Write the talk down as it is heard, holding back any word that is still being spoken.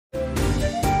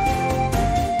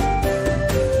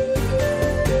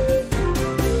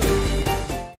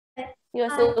You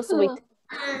are so sweet.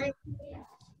 Hi.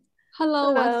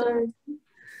 Hello. Hello, Watson.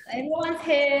 Everyone's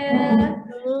here.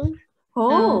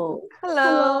 Oh,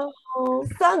 Hello.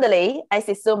 suddenly I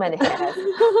see so many hairs.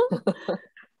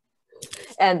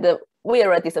 And we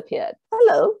already disappeared.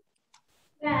 Hello.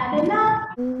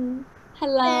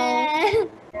 Hello.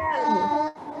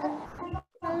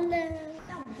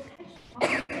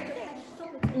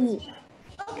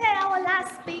 Okay, our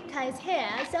last speaker is here,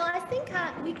 so I think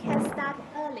we can start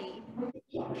early.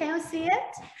 Can you see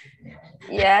it?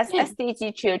 Yes,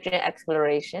 SDG Children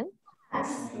Exploration.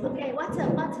 Yes. Okay, what's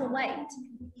a wait?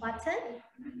 Button?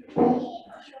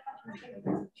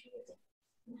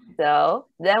 So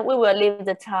then we will leave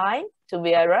the time to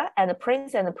Vera and the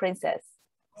prince and the princess.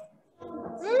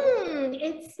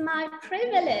 It's my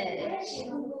privilege.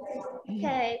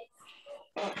 Okay.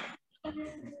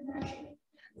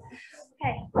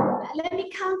 Okay, let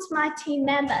me count my team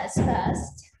members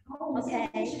first. Okay,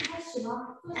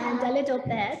 and a little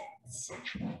bit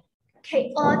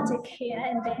chaotic here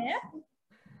and there.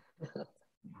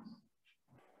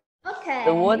 Okay.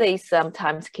 The world is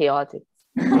sometimes chaotic.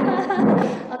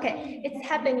 Okay, it's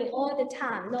happening all the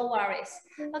time, no worries.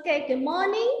 Okay, good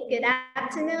morning, good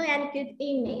afternoon, and good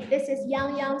evening. This is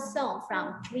Yang Yang Song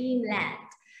from Dreamland.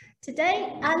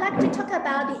 Today, I'd like to talk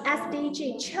about the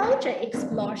SDG Children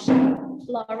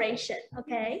Exploration,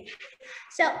 okay?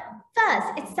 So first,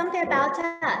 it's something about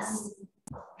us.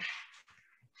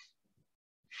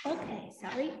 Okay,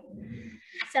 sorry.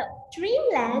 So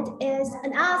Dreamland is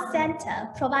an art center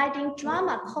providing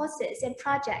drama courses and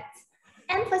projects,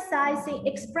 emphasizing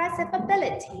expressive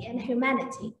ability and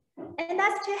humanity. And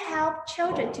that's to help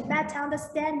children to better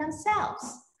understand themselves,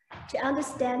 to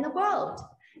understand the world,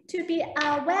 to be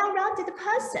a well-rounded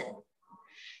person.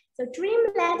 So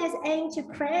Dreamland is aimed to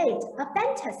create a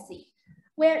fantasy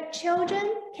where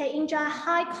children can enjoy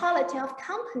high quality of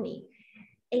company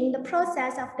in the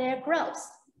process of their growth.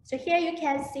 So here you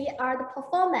can see are the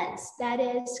performance that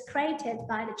is created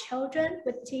by the children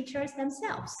with teachers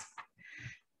themselves.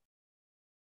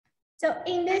 So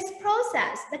in this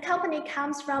process, the company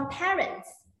comes from parents,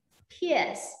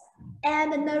 peers,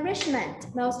 and the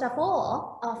nourishment, most of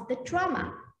all, of the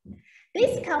drama.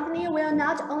 This company will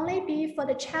not only be for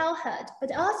the childhood,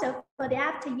 but also for the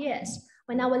after years,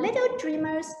 when our little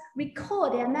dreamers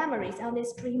recall their memories on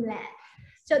this dreamland.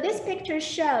 So this picture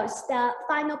shows the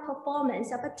final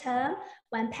performance of a term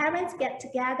when parents get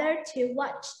together to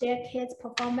watch their kids'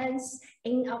 performance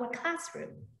in our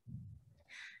classroom.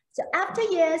 So after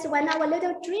years, when our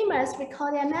little dreamers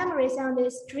recall their memories on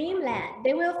this dreamland,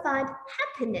 they will find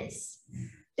happiness,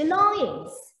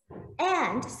 belongings,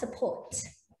 and support.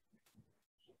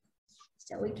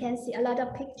 So we can see a lot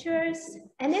of pictures.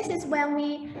 And this is when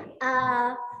we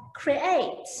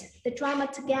create the drama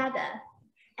together.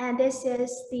 And this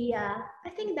is the, I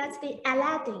think that's the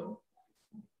Aladdin.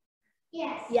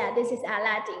 Yes. Yeah, this is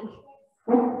Aladdin.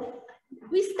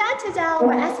 We started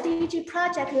our SDG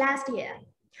project last year.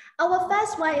 Our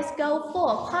first one is Goal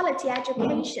 4, quality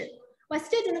education, where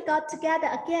students got together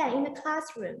again in the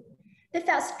classroom. They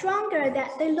felt stronger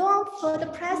that they longed for the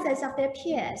presence of their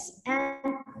peers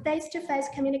and face-to-face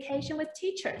communication with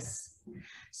teachers.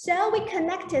 So we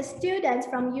connected students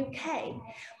from UK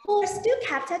who are still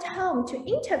kept at home to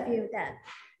interview them,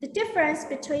 the difference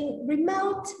between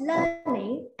remote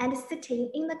learning and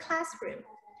sitting in the classroom.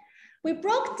 We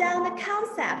broke down the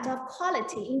concept of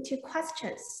quality into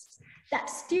questions that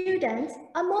students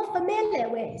are more familiar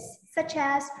with, such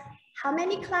as how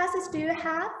many classes do you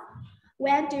have?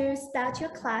 When do you start your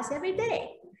class every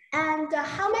day? And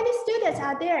how many students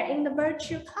are there in the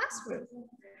virtual classroom?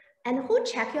 And who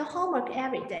check your homework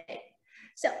every day?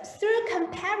 So through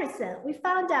comparison, we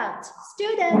found out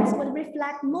students would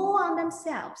reflect more on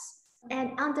themselves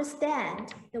and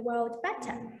understand the world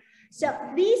better. So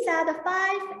these are the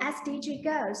 5 SDG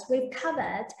goals we've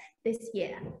covered this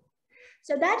year.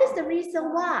 So that is the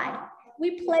reason why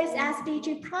we place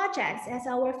SDG projects as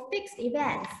our fixed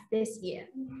events this year.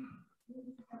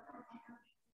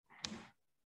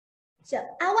 So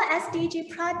our SDG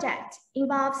project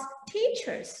involves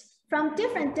teachers from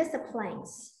different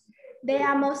disciplines. They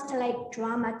are mostly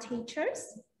drama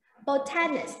teachers,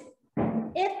 botanists,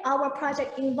 if our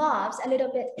project involves a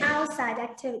little bit outside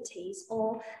activities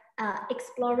or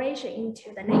exploration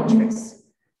into the natures,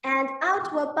 and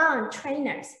outward bound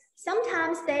trainers.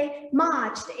 Sometimes they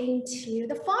marched into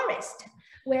the forest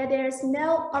where there's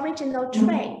no original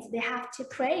trades. They have to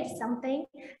create something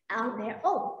on their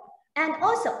own. And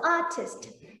also artists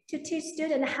to teach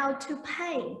students how to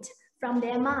paint from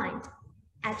their mind.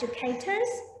 Educators,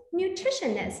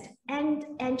 nutritionists, and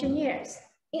engineers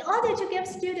in order to give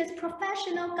students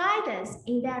professional guidance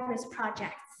in various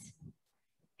projects.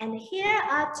 And here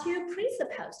are two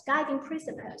principles, guiding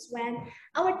principles when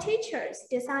our teachers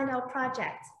design our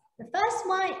projects. The first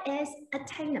one is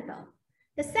attainable.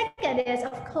 The second is,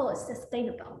 of course,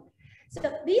 sustainable. So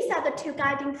these are the two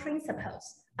guiding principles.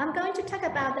 I'm going to talk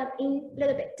about them in a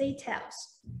little bit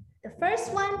details. The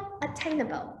first one,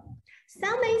 attainable.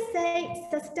 Some may say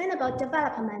sustainable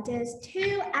development is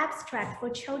too abstract for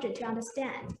children to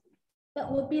understand,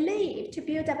 but we believe to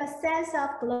build up a sense of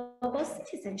global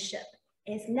citizenship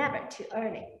is never too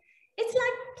early. It's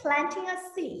like planting a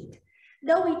seed.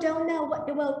 Though we don't know what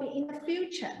it will be in the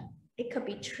future, it could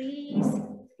be trees,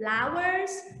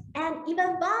 flowers, and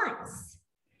even vines.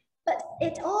 But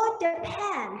it all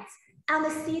depends on the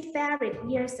seed buried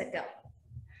years ago.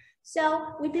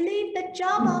 So we believe the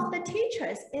job of the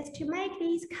teachers is to make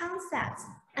these concepts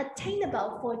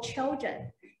attainable for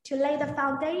children, to lay the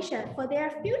foundation for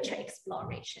their future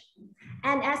exploration.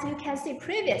 And as you can see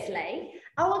previously,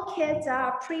 our kids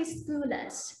are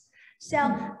preschoolers. So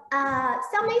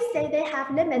some may say they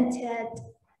have limited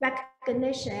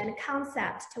recognition and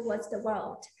concept towards the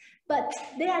world, but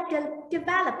they are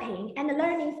developing and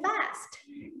learning fast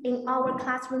in our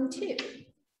classroom too.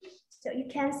 So you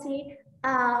can see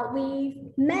we've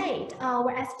made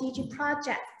our SDG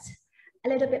project a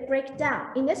little bit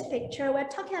breakdown. In this picture, we're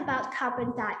talking about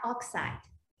carbon dioxide.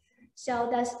 So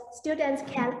the students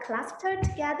can cluster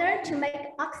together to make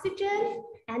oxygen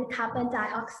and carbon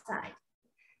dioxide.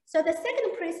 So the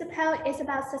second principle is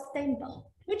about sustainable,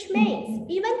 which means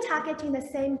even targeting the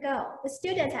same goal, the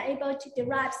students are able to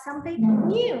derive something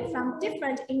new from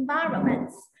different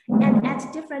environments and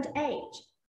at different age.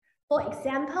 For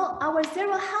example, our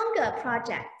Zero Hunger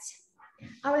project.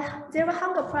 Our Zero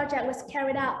Hunger project was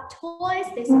carried out twice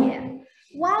this year.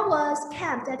 One was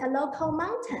camped at a local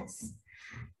mountains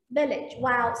village,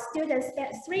 while students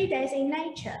spent 3 days in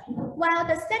nature, while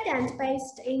the second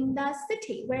based in the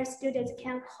city, where students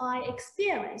can acquire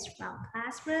experience from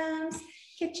classrooms,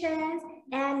 kitchens,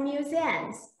 and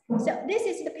museums. So this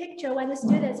is the picture when the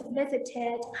students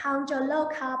visited Hangzhou Low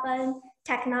Carbon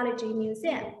Technology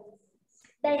Museum.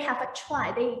 They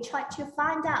tried to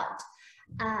find out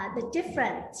the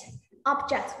different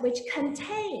objects which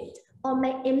contained or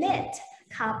may emit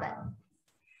carbon.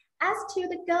 As to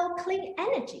the goal clean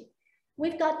energy,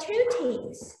 we've got two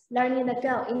teams learning the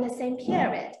goal in the same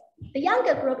period. The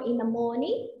younger group in the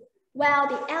morning, while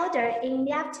the elder in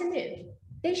the afternoon.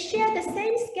 They share the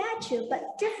same schedule,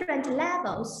 but different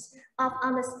levels of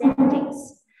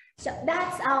understandings. So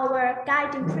that's our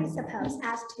guiding principles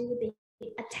as to the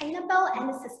attainable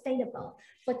and sustainable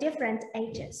for different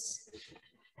ages.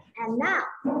 And now,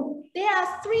 there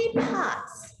are 3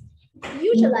 parts.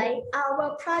 Usually,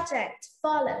 our project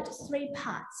followed 3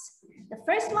 parts. The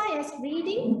first one is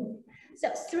reading. So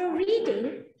through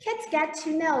reading, kids get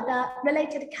to know the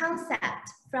related concept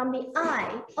from the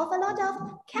eye of a lot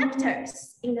of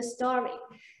characters in the story.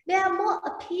 They are more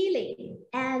appealing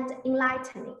and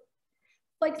enlightening.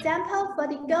 For example, for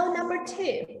the goal number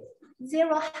 2,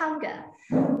 Zero Hunger,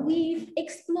 we've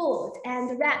explored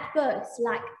and read books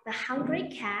like The Hungry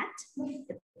Cat,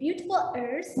 The Beautiful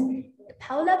Earth, The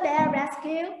Polar Bear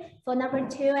Rescue for number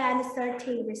 2 and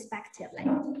 13 respectively.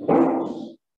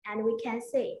 And we can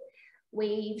see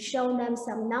we've shown them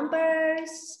some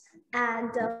numbers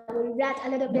and we read a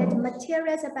little bit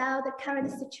materials about the current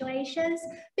situations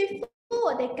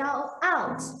before they go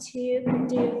out to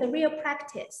do the real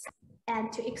practice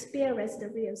and to experience the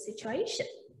real situation.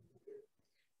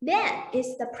 Then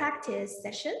is the practice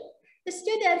session. The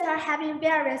students are having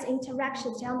various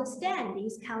interactions to understand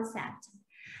these concepts.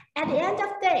 At the end of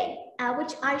the day,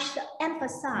 which I should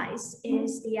emphasize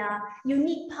is the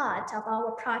unique part of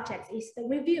our project is the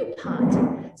review part.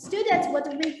 Students would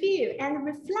review and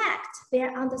reflect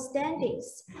their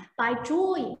understandings by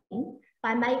drawing,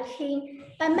 by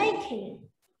making,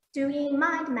 doing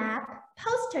mind map,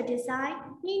 poster design,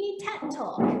 mini TED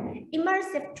talk,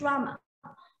 immersive drama.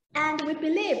 And we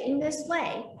believe in this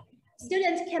way,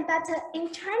 students can better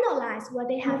internalize what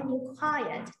they have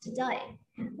acquired today,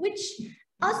 which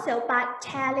also by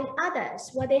telling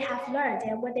others what they have learned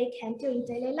and what they can do in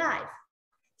daily life.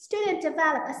 Students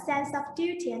develop a sense of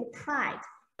duty and pride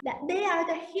that they are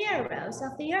the heroes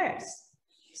of the earth.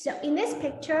 So in this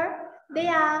picture, they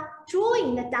are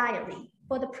drawing the diary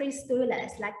for the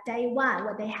preschoolers, like day 1,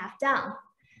 what they have done.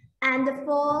 And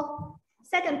for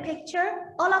second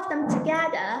picture, all of them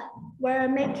together were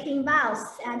making vows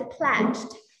and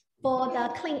pledged for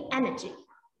the clean energy.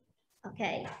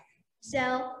 Okay,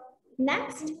 so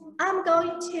next, I'm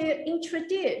going to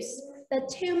introduce the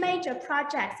 2 major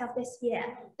projects of this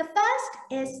year. The first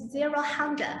is zero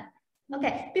hunger.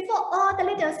 Okay, before all the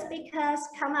little speakers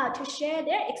come out to share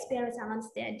their experience and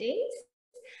understandings,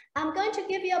 I'm going to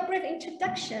give you a brief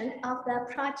introduction of the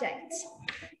project.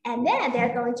 And then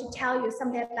they're going to tell you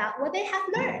something about what they have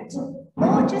learned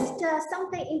or just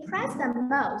something impressed them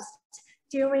most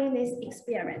during this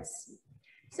experience.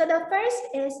 So the first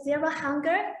is Zero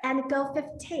Hunger and Goal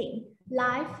 15,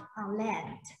 Life on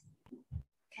Land.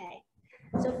 Okay,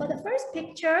 so for the first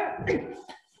picture,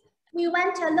 we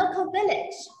went to a local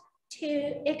village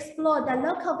to explore the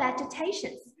local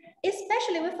vegetations,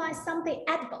 especially we find something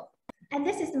edible. And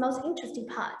this is the most interesting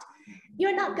part.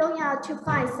 You're not going out to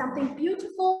find something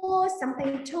beautiful,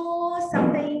 something tall,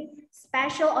 something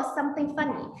special, or something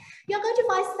funny. You're going to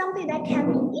find something that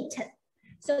can be eaten.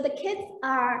 So the kids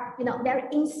are, very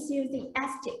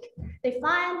enthusiastic. They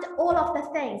find all of the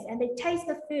things and they taste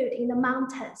the food in the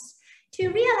mountains to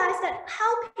realize that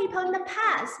how people in the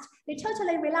past, they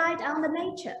totally relied on the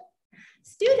nature.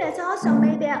 Students also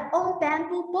made their own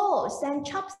bamboo bowls and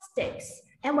chopsticks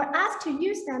and were asked to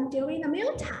use them during the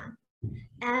mealtime.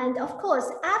 And of course,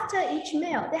 after each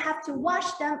meal, they have to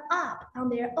wash them up on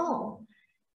their own.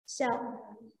 So,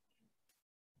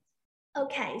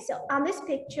 okay, so on this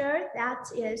picture, that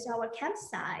is our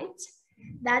campsite.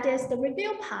 That is the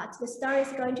review part. The story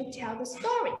is going to tell the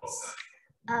stories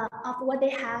of what they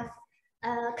have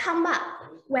come up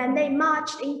when they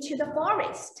marched into the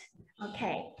forest.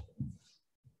 Okay.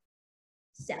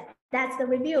 So that's the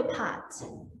review part.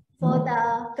 For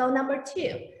the goal number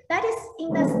 2, that is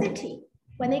in the city.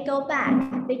 When they go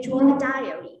back, they draw the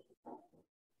diary.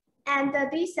 And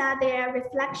these are their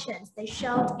reflections they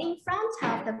showed in front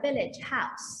of the village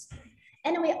house.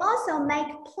 And we also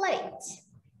make plate.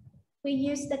 We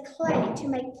use the clay to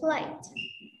make plate.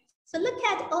 So look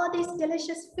at all this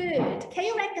delicious food. Can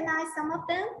you recognize some of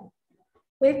them?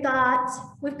 We've got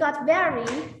very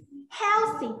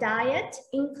healthy diet,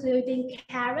 including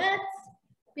carrots,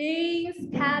 beans,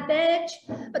 cabbage,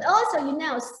 but also,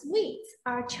 sweets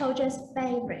are children's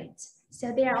favorite.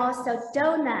 So there are also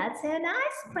donuts and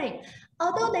ice cream,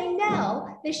 although they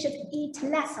know they should eat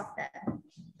less of them.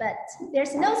 But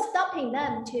there's no stopping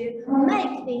them to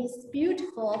make this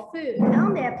beautiful food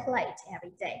on their plate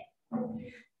every day.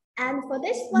 And for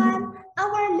this one,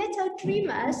 our little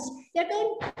dreamers,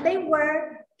 they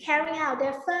were carrying out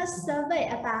their first survey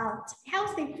about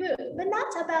healthy food, but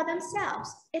not about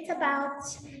themselves. It's about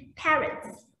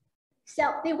parents.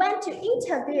 So they went to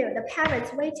interview the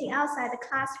parents waiting outside the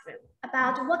classroom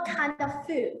about what kind of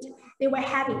food they were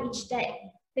having each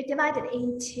day. They divided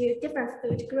into different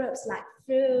food groups like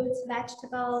fruits,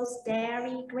 vegetables,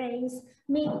 dairy, grains,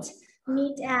 meat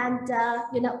and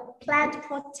plant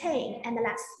protein and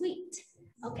like sweet.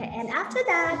 Okay, and after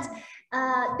that,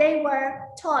 they were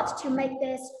taught to make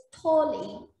this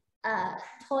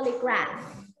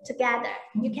graph together.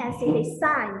 You can see they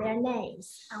sign their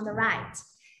names on the right.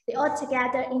 They all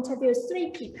together interviewed 3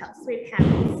 people, 3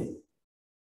 parents.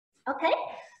 Okay,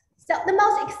 so the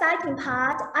most exciting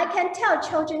part, I can tell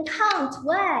children can't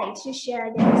wait to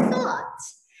share their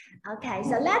thoughts. Okay,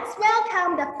 so let's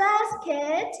welcome the first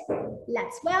kid.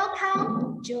 Let's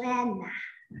welcome Joanna.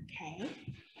 Okay.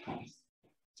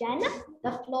 Joanna,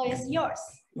 the floor is yours.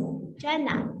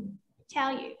 Joanna,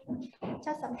 tell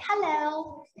some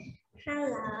hello.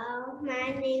 Hello,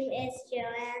 my name is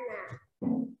Joanna.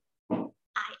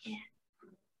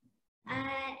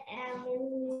 I am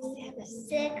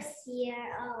 6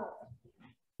 years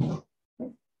old.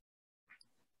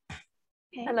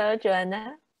 Okay. Hello,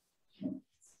 Joanna.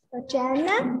 So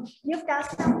Joanna, you've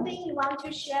got something you want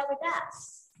to share with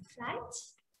us, right?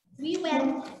 We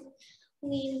went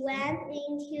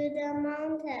into the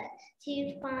mountain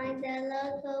to find the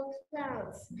local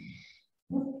plants.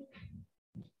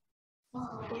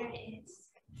 Oh, there it is.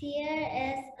 There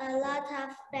is a lot of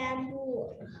bamboo.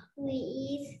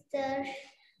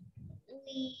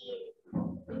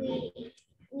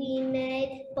 We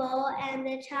made bowl and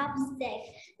a chopstick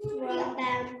from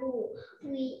bamboo.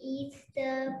 We eat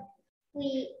the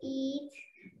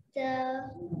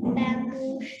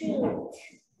bamboo shoot.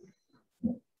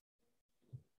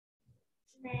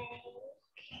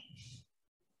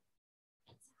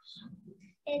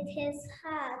 It is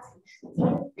hard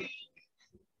to make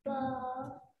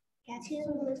bowl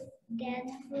to get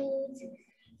food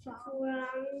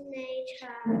from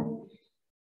nature.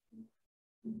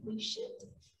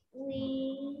 We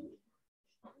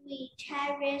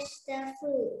cherish the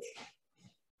food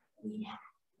we have.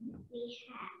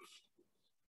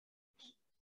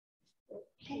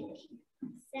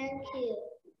 Thank you.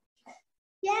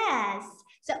 Yes,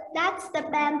 so that's the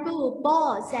bamboo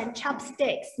balls and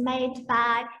chopsticks made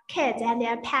by kids and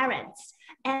their parents.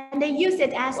 and they use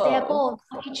it as their bowl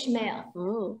for each meal.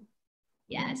 Oh.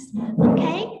 Yes.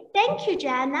 Okay. Thank you,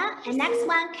 Joanna. And next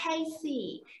one,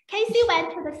 Casey. Casey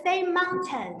went to the same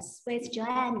mountains with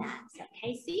Joanna. So,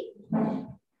 Casey.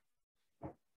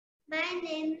 My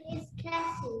name is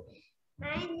Cassie.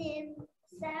 My name is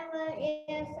 7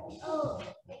 years old.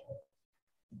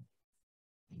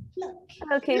 Look.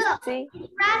 Hello, Casey.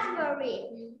 Raspberry.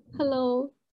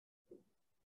 Hello.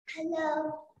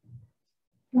 Hello.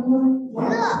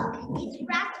 Look, it's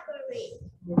raspberry.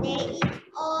 They eat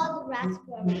all the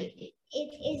raspberry.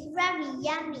 It is very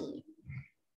yummy.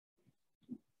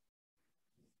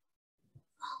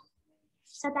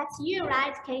 So that's you,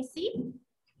 right, Casey?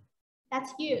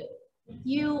 That's you.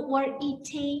 You were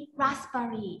eating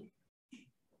raspberry.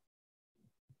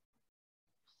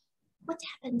 What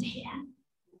happened here?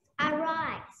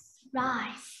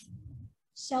 Rice.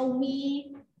 So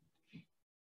we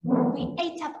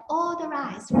ate up all the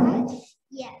rice, right?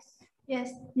 Yes.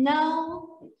 Yes.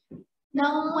 No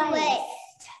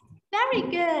waste. Very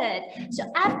good.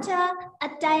 So after a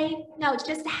day, no,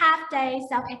 just half days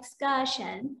of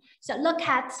excursion. So look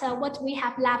at what we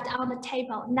have left on the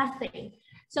table, nothing.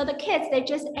 So the kids, they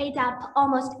just ate up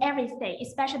almost everything,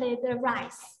 especially the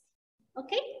rice.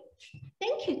 Okay?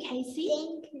 Thank you, Casey.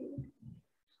 Thank you.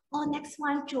 Oh, next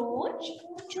one, George.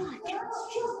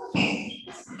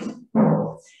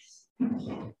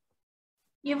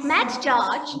 You've met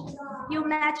George. You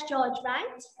met George,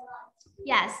 right?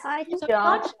 Yes. Hi, So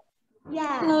George.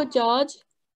 Yeah. Hello, George.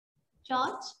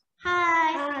 George.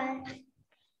 Hi.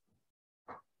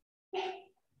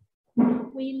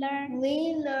 We learn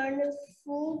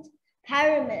food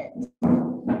pyramid.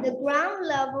 The ground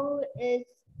level is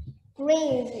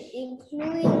grains,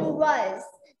 including rice,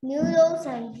 noodles,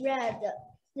 and bread.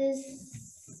 The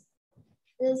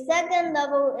second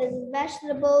level is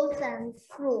vegetables and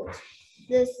fruit.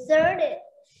 The third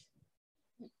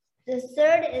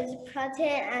is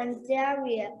protein and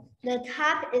dairy. The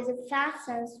top is fats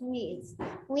and sweets.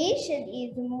 We should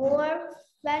eat more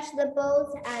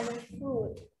vegetables and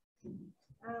fruit.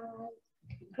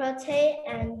 Protein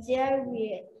and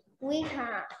dairy. We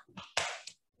can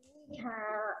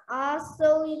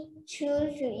also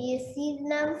choose to eat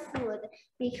seasonal food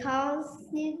because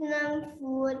seasonal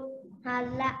food has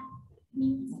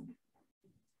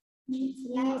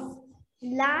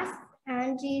less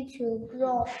energy to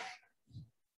grow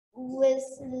with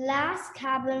less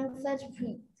carbon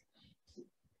footprint.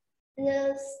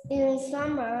 In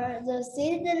summer, the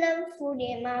seasonal food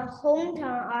in my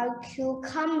hometown are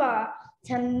cucumber,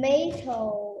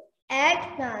 tomato,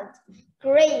 eggplant,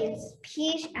 grapes,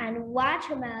 peach, and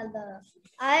watermelon.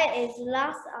 I eat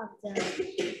lots of them.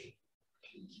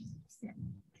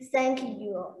 Thank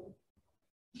you.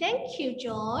 Thank you,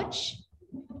 George.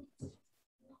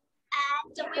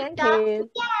 And Thank you.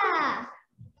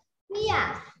 Mia.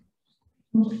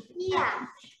 Hello,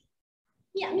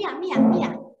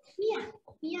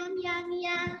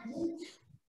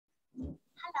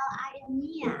 I am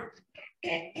Mia.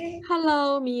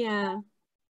 Hello, Mia.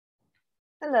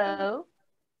 Hello.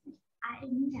 I am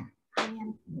Mia. I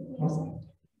am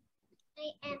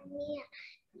Mia.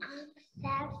 I'm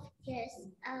 7 years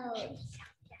old.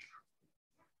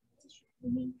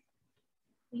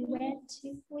 We went to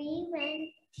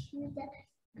the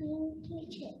green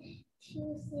kitchen to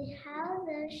see how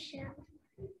the chef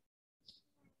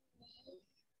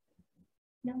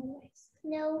no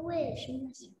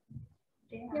waste.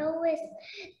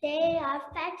 They are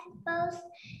vegetables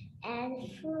and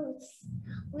fruits.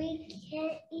 We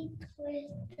can eat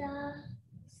with the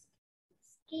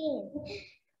skin.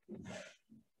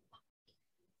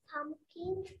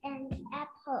 Pumpkins and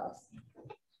apples.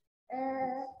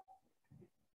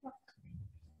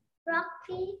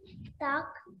 Broccoli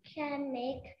duck can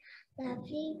make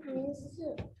lovely green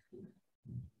soup.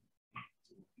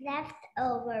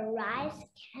 Leftover rice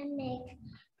can make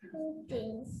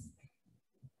puddings.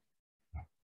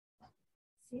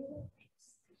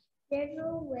 Zero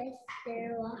waste,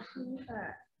 zero hunger.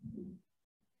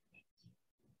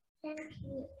 Thank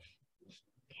you.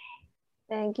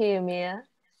 Thank you, Mia.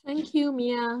 Thank you,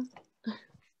 Mia.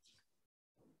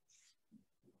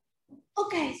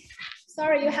 Okay,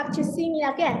 sorry, you have to see me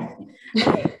again.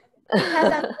 Okay.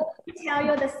 Because I'm going to tell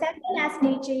you the second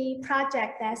SDG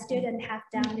project that students have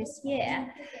done this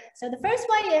year. So the first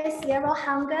one is zero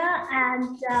hunger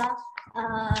and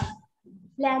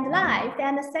land life.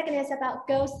 And the second is about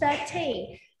goal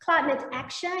 13, climate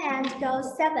action, and goal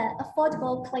 7,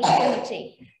 affordable clean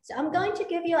energy. So I'm going to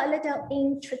give you a little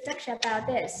introduction about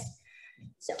this.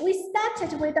 So we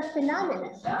started with the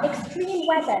phenomenon, extreme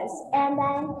weathers, and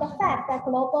then the fact that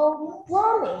global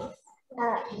warming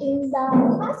in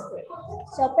the classroom.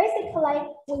 So basically,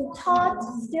 we taught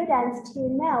students to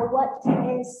know what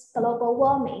is global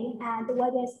warming and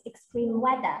what is extreme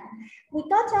weather. We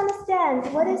got to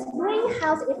understand what is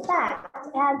greenhouse effect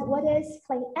and what is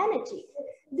clean energy.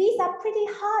 These are pretty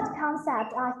hard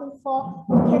concepts, I think, for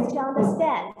kids to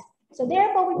understand. So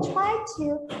therefore, we try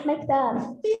to make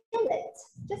them feel it,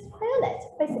 just feel it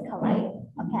physically.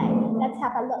 Okay, let's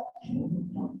have a look.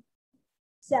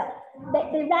 So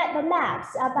they read the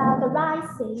maps about the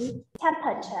rising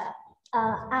temperature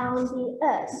on the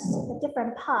Earth, the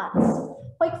different parts.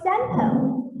 For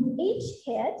example, each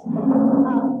kid,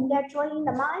 they're drawing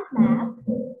the mind map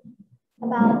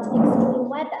about extreme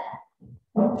weather.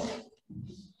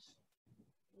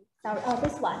 Sorry, oh,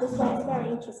 this one is very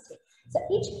interesting. So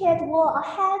each kid wore a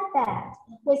headband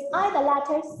with either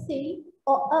letter C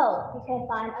or O. You can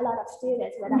find a lot of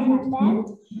students with a headband.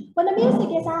 When the music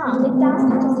is on, they dance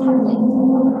just happily.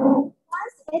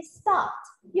 Once it stopped,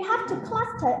 you have to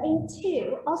cluster in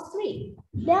 2 or 3.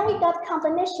 Then we got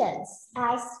combinations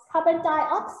as carbon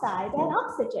dioxide and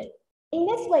oxygen. In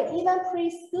this way, even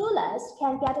preschoolers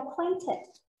can get acquainted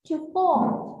to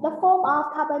form the form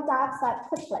of carbon dioxide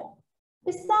quickly.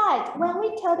 Besides, when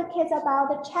we told the kids about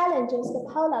the challenges the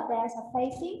polar bears are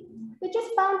facing, we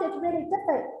just found it really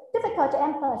difficult to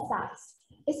emphasize,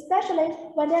 especially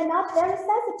when they're not very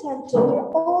sensitive to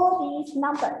all these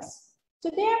numbers.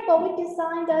 So therefore, we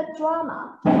designed a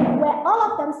drama where all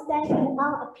of them standing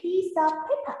on a piece of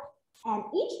paper. And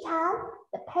each time,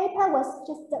 the paper was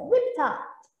just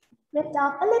ripped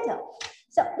off a little.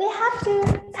 So they have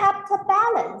to tap the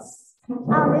balance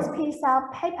on this piece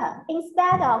of paper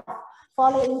instead of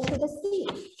falling into the sea,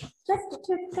 just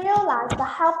to feel like the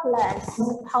helpless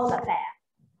polar bear.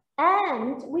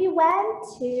 And we went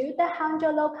to the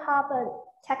Hangzhou Low Carbon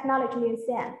Technology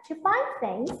Museum to find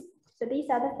things. So these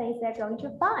are the things they're going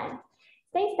to find.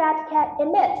 Things that can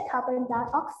emit carbon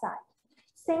dioxide,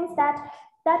 things that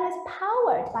is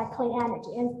powered by clean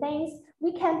energy, and things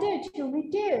we can do to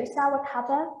reduce our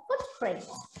carbon footprint.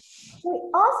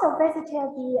 We also visited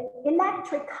the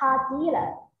electric car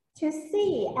dealer to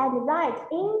see and ride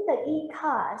in the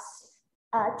e-cars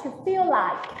to feel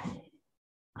like,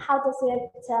 how does it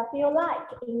feel like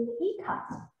in the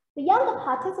e-cars? The younger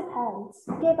participants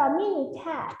gave a mini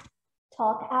TED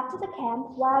talk after the camp,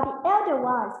 while the elder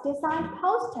ones designed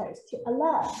posters to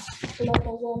alert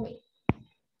global warming.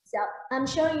 So I'm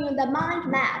showing you the mind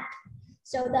map.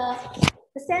 So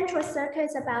the central circle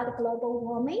is about global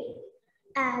warming,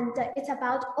 and it's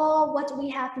about all what we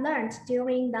have learned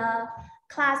during the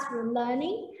classroom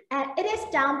learning, and it is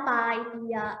done by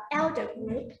the elder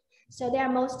group. So they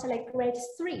are mostly grade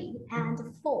 3 and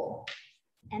 4.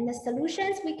 And the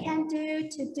solutions we can do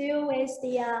to deal with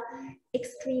the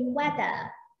extreme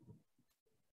weather.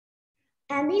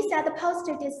 And these are the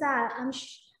poster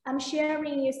designs. I'm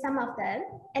sharing you some of them.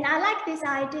 And I like this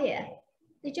idea.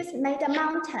 They just made a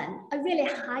mountain, a really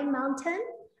high mountain,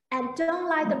 and don't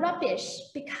let the rubbish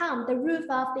become the roof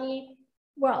of the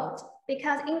world.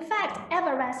 Because in fact,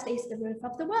 Everest is the roof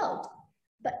of the world.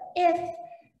 But if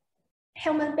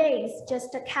human beings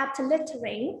just kept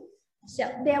littering, so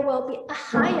there will be a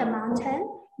higher mountain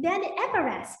than the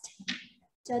Everest.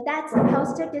 So that's a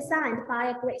poster designed by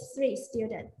a grade 3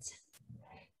 student.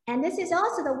 And this is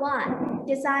also the one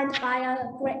designed by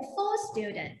a grade 4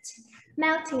 student,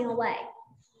 melting away.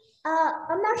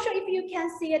 I'm not sure if you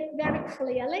can see it very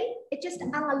clearly. It's just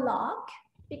on a log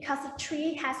because the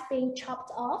tree has been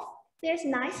chopped off. There's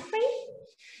an ice cream.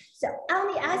 So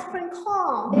on the ice cream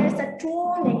cone, there's a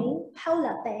drooling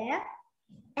polar bear.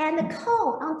 And the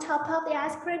cone on top of the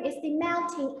ice cream is the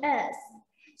melting earth.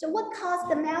 So what caused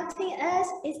the melting earth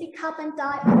is the carbon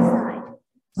dioxide.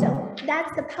 So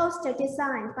that's the poster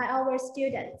designed by our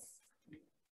students.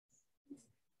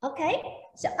 Okay,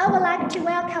 so I would like to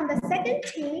welcome the second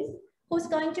team who's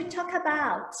going to talk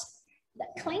about the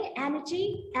clean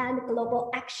energy and global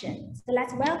action. So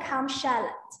let's welcome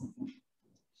Charlotte.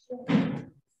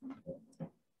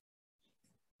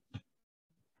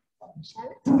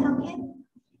 Charlotte, come in.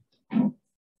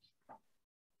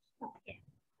 Okay.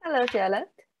 Hello, Charlotte.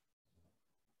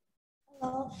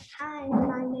 Hello. Hi,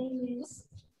 my name is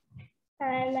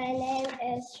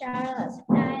Charlotte.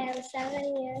 I am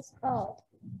 7 years old.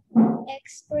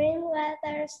 Extreme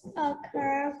weathers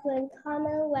occur when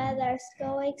common weathers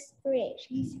go extreme.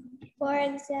 For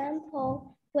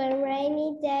example, when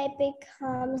rainy day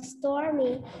becomes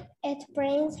stormy, it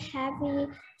brings heavy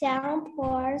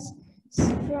downpours,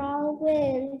 strong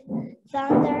wind,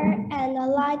 thunder, and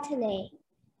lightning.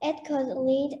 It could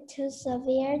lead to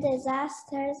severe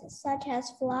disasters such as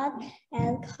flood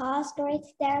and cause great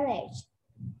damage.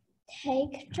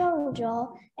 take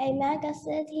Zhengzhou, a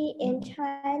megacity in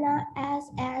China, as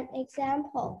an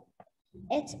example.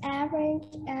 Its average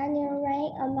annual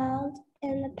rain amount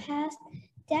in the past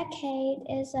decade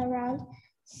is around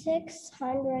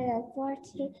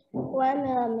 641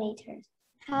 millimeters.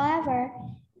 However,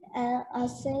 a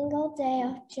single day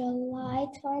of July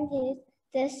 20th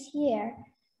this year,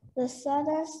 the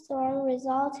sudden storm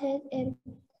resulted in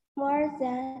more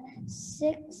than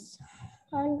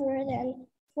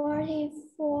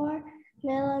 644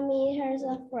 millimeters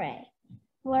of rain.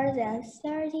 More than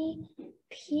 30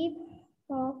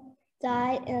 people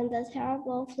died in the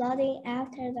terrible flooding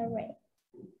after the rain.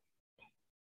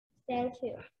 Thank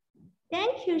you.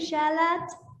 Thank you,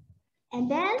 Charlotte. And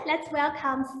then let's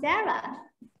welcome Sarah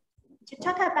to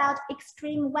talk about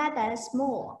extreme weathers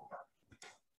more.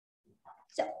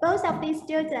 So both of these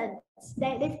students,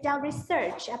 they've done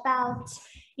research about,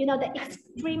 the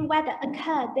extreme weather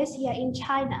occurred this year in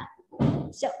China.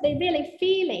 So they're really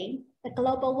feeling the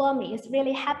global warming is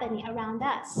really happening around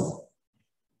us.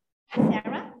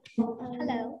 Sarah,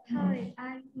 hello. Hi,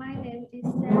 my name is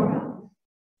Sarah.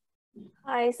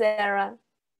 Hi, Sarah.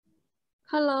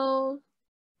 Hello.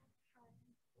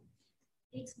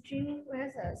 Extreme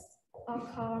weathers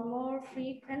occur more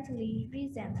frequently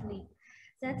recently.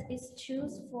 That is true,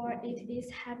 for it is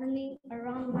happening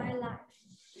around my life.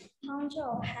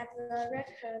 Hangzhou had a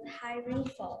record high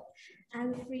rainfall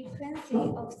and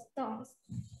frequency of storms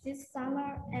this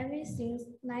summer ever since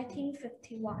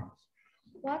 1951.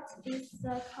 What is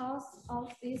the cause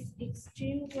of these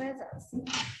extreme weathers?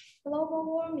 Global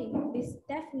warming is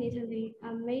definitely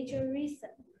a major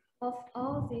reason of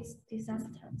all these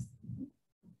disasters.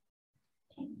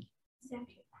 Thank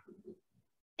you.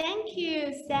 Thank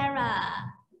you,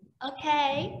 Sarah.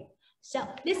 Okay, so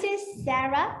this is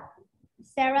Sarah.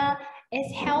 Sarah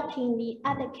is helping the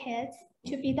other kids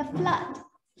to be the flood.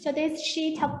 So this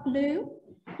sheet of blue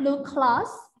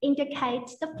cloth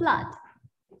indicates the flood.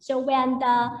 So when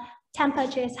the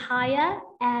temperature is higher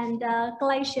and the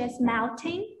glacier is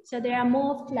melting, so there are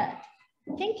more flood.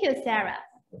 Thank you, Sarah.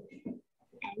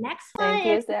 And next one Thank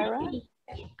you, is Sarah.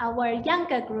 our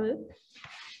younger group.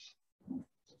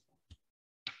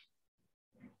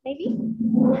 Maybe?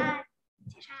 Hi.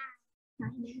 My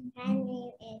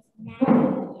name is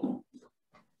Natalie.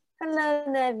 Hello,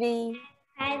 Navi.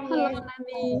 5 Hello, years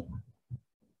Navi.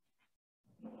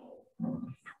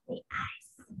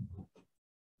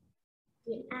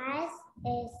 The ice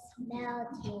is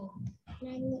melting.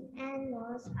 Many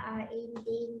animals are in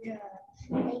danger.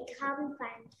 They can't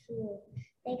find food.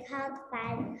 They can't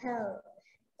find home.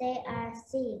 They are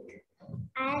sick.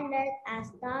 I read a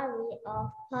story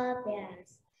of polar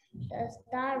bears. The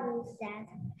story said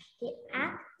the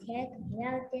Arctic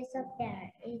will disappear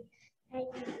in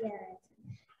 20 years.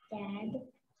 Then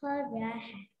polar bear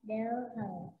had no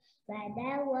home. When I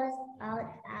was on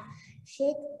a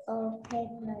sheet of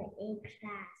paper in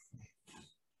class,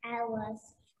 I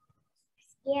was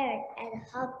scared and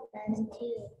hopeless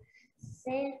too.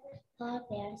 Save polar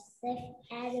bears, save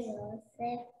animals,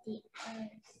 save the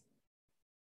earth.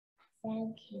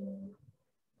 Thank you.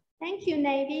 Thank you,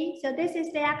 Navy. So this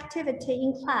is the activity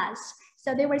in class.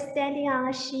 So they were standing on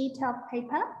a sheet of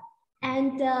paper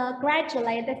and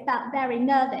gradually they felt very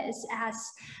nervous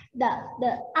as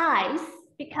the ice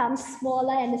becomes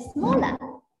smaller and smaller.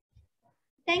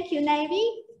 Thank you,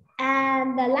 Navy.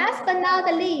 And the last but not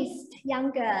the least,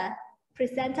 younger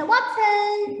presenter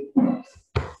Watson.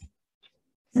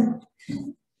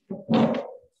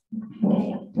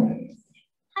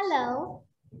 Hello.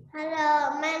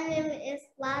 Hello, my name is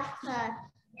Watson.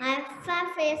 I'm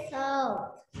 5 years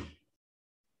old.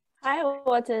 Hi,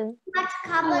 Watson. Much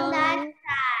carbon dioxide.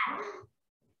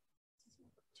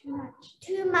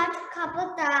 Too much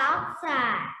carbon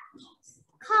dioxide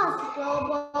cause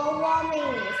global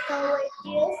warming. So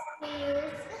reduce,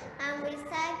 reuse, and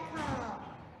recycle.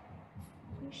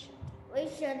 We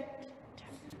should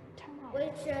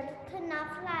turn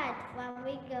off lights when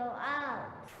we go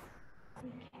out.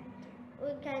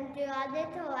 We can do a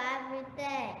little every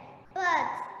day, but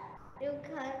you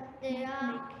can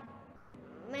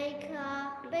make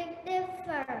a big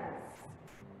difference.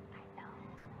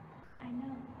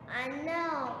 I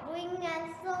know. Wind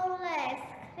and solar is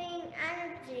clean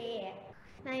energy.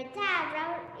 My dad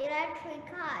wrote electric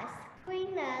cars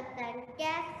cleaner than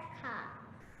gas cars.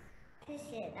 谢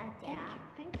谢大家。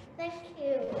Thank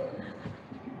you.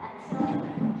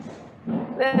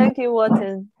 Thank you,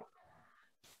 Watson.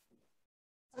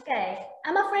 Okay,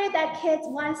 I'm afraid that kids,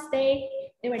 once they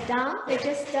were done, they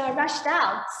just rushed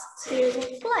out to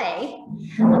play.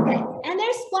 Okay, and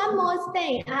there's one more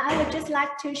thing I would just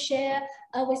like to share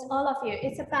with all of you.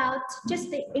 It's about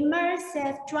just the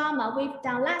immersive drama we've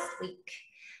done last week.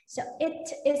 So it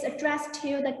is addressed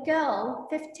to the girl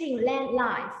 15 land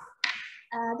life.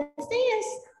 The thing is,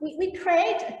 we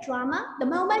create a drama. The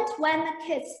moment when the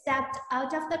kids stepped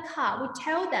out of the car, we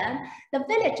tell them the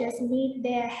villagers need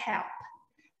their help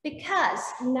because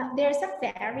there's a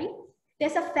fairy.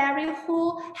 There's a fairy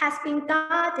who has been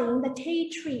guarding the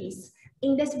tea trees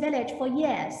in this village for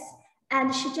years,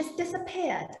 and she just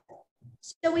disappeared.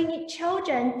 So we need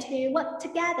children to work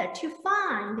together to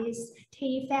find this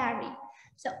tea fairy.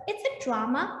 So it's a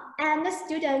drama, and the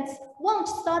students won't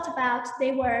thought about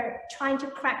they were trying to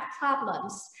crack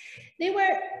problems. They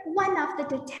were one of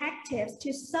the detectives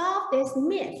to solve this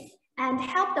myth and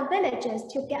help the villagers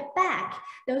to get back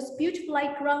those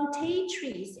beautifully grown tea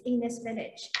trees in this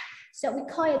village. So we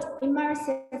call it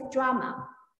immersive drama.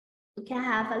 You can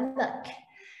have a look.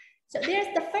 So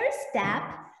there's the first step.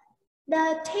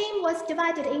 The team was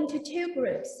divided into two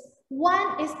groups.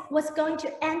 One was going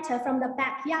to enter from the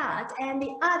backyard and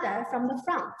the other from the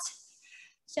front.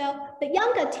 So the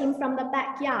younger team from the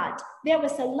backyard, there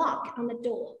was a lock on the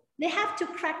door. They have to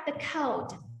crack the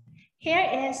code.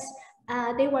 Here is,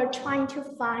 they were trying to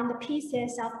find the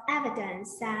pieces of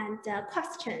evidence and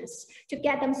questions to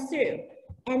get them through.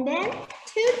 And then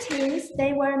two teams,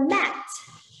 they were met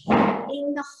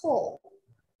in the hall.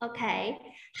 Okay.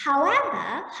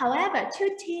 However,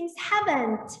 two teams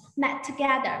haven't met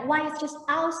together. One is just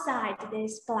outside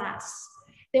this glass.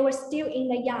 They were still in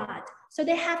the yard. So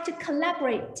they have to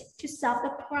collaborate to solve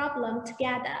the problem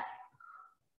together.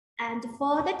 And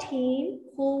for the team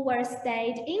who were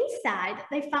stayed inside,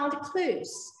 they found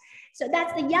clues. So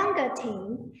that's the younger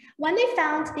team. When they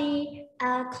found the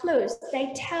clues,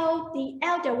 they told the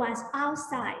elder ones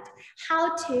outside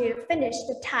how to finish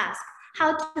the task,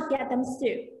 how to get them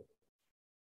through.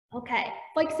 Okay,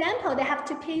 for example, they have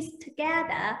to piece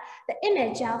together the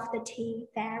image of the tea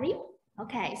fairy.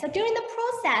 Okay, so during the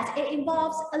process, it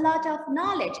involves a lot of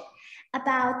knowledge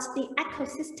about the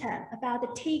ecosystem, about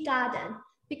the tea garden,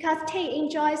 because tea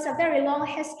enjoys a very long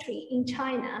history in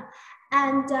China.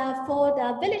 And for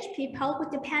the village people who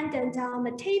dependent on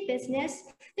the tea business,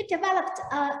 they developed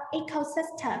an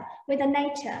ecosystem with the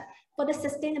nature for the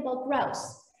sustainable growth.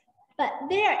 But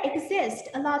there exists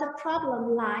a lot of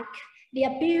problems like the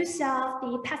abuse of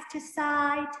the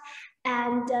pesticide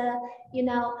and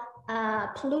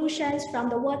pollutions from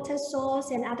the water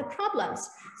source and other problems.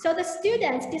 So the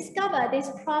students discover these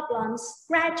problems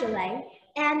gradually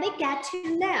and they get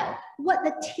to know what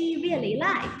the tea really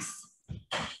likes.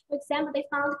 For example, they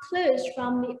found clues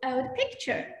from the old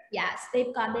picture. Yes,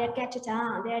 they've got their gadget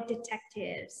on, they're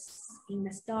detectives in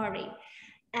the story.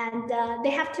 And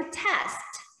they have to test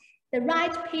the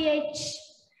right pH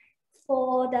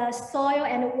for the soil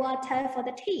and water for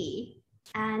the tea.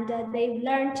 And they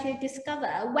learn to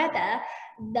discover whether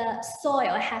the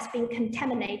soil has been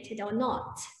contaminated or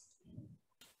not.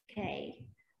 Okay,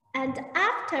 and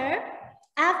after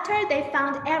they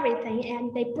found everything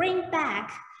and they bring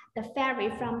back the fairy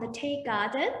from the tea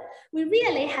garden, we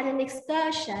really had an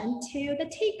excursion to the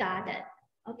tea garden.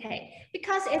 Okay,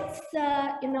 because it's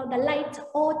the late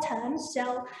autumn,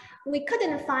 so we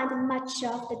couldn't find much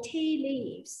of the tea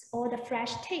leaves or the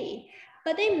fresh tea.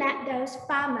 But they met those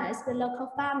farmers, the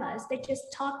local farmers. They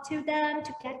just talked to them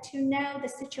to get to know the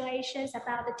situations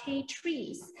about the tea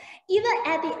trees. Even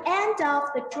at the end of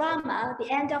the drama, the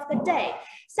end of the day,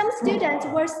 some students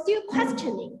were still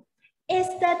questioning, is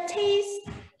the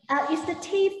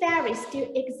tea fairy still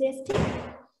existing?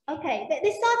 Okay,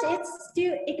 they thought it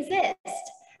still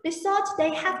exists. They thought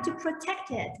they have to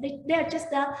protect it. They're just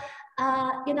the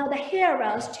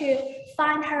heroes to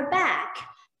find her back.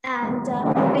 And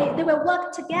they will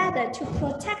work together to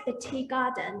protect the tea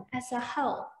garden as a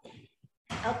whole.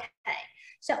 Okay,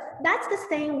 so that's the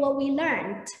thing what we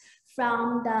learned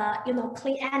from the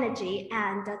clean energy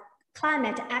and the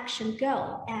climate action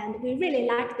goal. And we really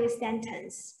like this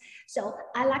sentence. So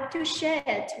I like to share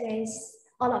it with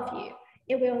all of you.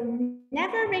 It will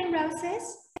never rain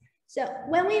roses. So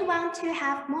when we want to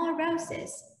have more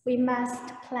roses, we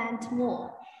must plant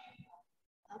more.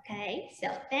 Okay, so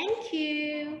thank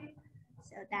you.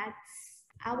 So that's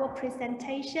our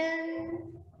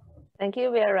presentation. Thank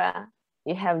you, Vera.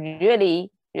 You have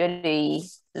really, really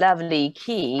lovely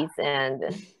kids and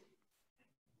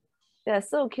they're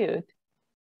so cute.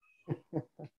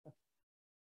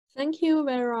 Thank you,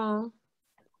 Vera.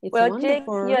 It's Well,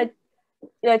 wonderful. Jake,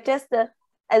 you're just at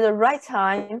the right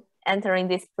time entering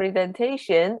this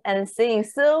presentation and seeing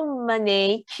so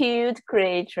many cute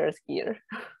creatures here.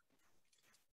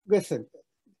 Listen,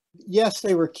 Yes,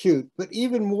 they were cute, but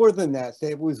even more than that,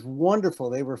 it was wonderful.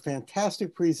 They were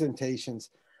fantastic presentations.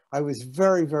 I was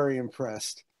very, very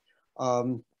impressed.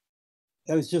 That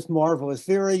was just marvelous.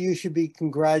 Vera, you should be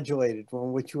congratulated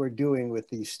on what you are doing with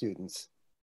these students.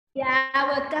 Yeah, I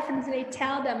will definitely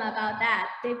tell them about that.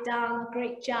 They've done a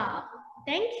great job.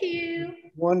 Thank you.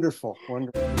 Wonderful,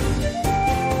 wonderful.